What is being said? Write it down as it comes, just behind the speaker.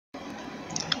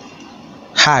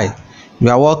Hi, you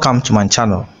are welcome to my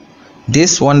channel.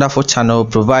 This wonderful channel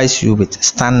provides you with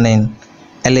stunning,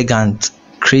 elegant,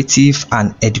 creative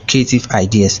and educative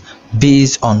ideas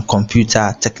based on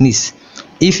computer techniques.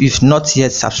 If you've not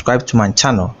yet subscribed to my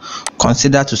channel,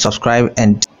 consider to subscribe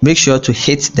and make sure to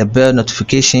hit the bell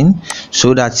notification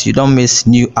so that you don't miss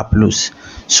new uploads.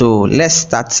 So let's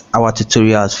start our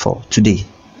tutorials for today.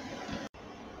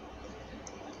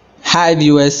 Hi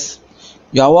viewers,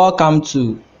 you are welcome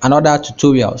to another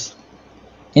tutorials.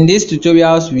 In these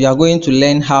tutorials we are going to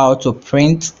learn how to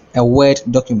print a Word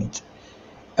document.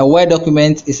 A Word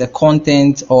document is a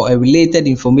content or a related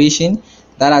information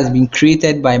that has been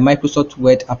created by Microsoft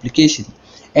Word application.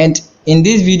 And in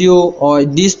this video or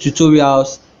these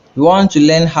tutorials, we want to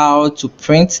learn how to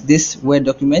print this Word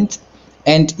document.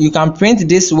 And you can print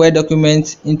this Word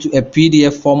document into a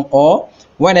PDF form, or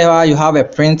whenever you have a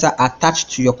printer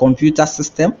attached to your computer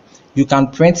system, you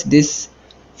can print this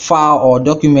file or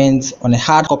document on a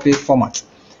hard copy format.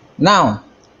 Now,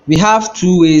 we have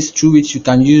two ways through which you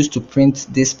can use to print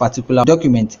this particular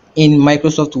document in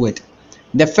Microsoft Word.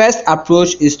 The first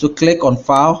approach is to click on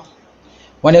File.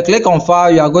 When you click on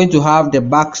File, you are going to have the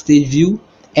backstage view,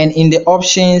 and in the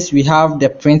options we have the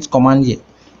print command here.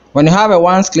 When you have a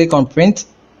once click on print,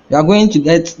 you are going to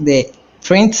get the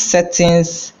print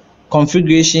settings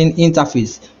configuration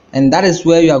interface, and that is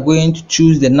where you are going to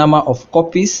choose the number of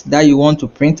copies that you want to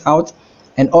print out,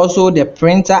 and also the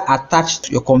printer attached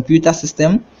to your computer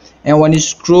system. And when you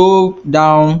scroll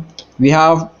down, we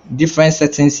have different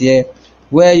settings here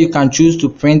where you can choose to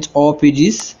print all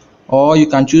pages, or you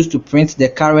can choose to print the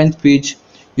current page.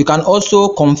 You can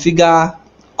also configure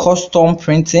custom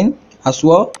printing as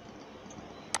well.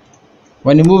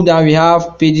 When you move down, we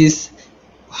have pages,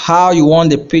 how you want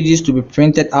the pages to be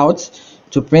printed out,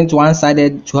 to print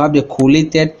one-sided, to have the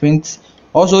collated print.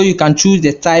 Also, you can choose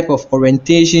the type of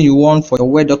orientation you want for your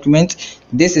Word document.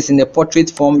 This is in the portrait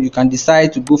form. You can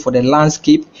decide to go for the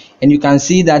landscape, and you can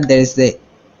see that there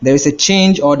is a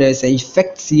change, or there is an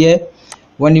effect here.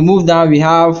 When you move down, we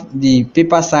have the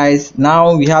paper size.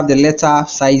 Now we have the letter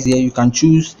size here. You can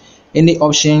choose any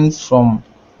options from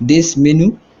this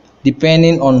menu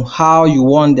depending on how you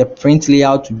want the print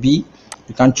layout to be.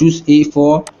 You can choose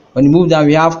A4. When you move down,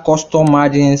 we have custom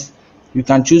margins. You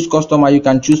can choose custom, or you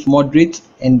can choose moderate,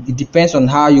 and it depends on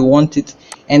how you want it.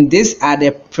 And these are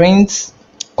the print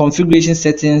configuration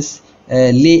settings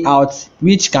layout,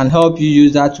 which can help you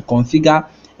use that to configure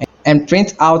and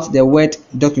print out the Word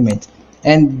document.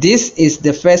 And this is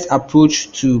the first approach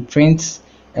to print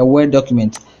a Word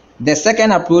document. The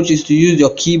second approach is to use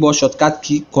your keyboard shortcut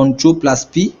key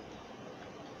Ctrl+P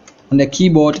on the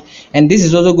keyboard, and this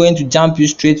is also going to jump you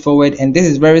straight forward, and this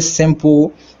is very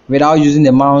simple without using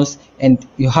the mouse. And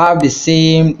you have the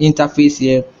same interface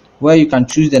here where you can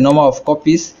choose the number of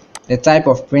copies, the type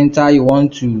of printer you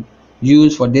want to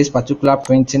use for this particular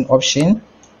printing option,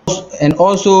 and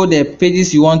also the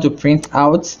pages you want to print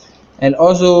out, and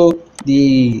also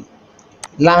the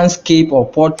landscape or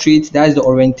portrait, that is the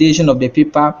orientation of the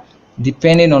paper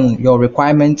depending on your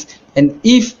requirements. And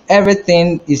if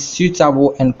everything is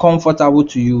suitable and comfortable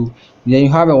to you, then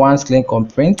you have a once click on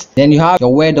print. Then you have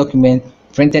your Word document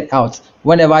printed out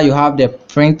whenever you have the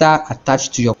printer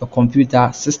attached to your computer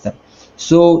system.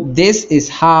 So this is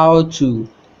how to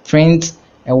print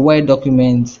a Word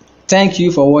document. Thank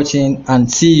you for watching,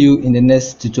 and see you in the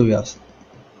next tutorials.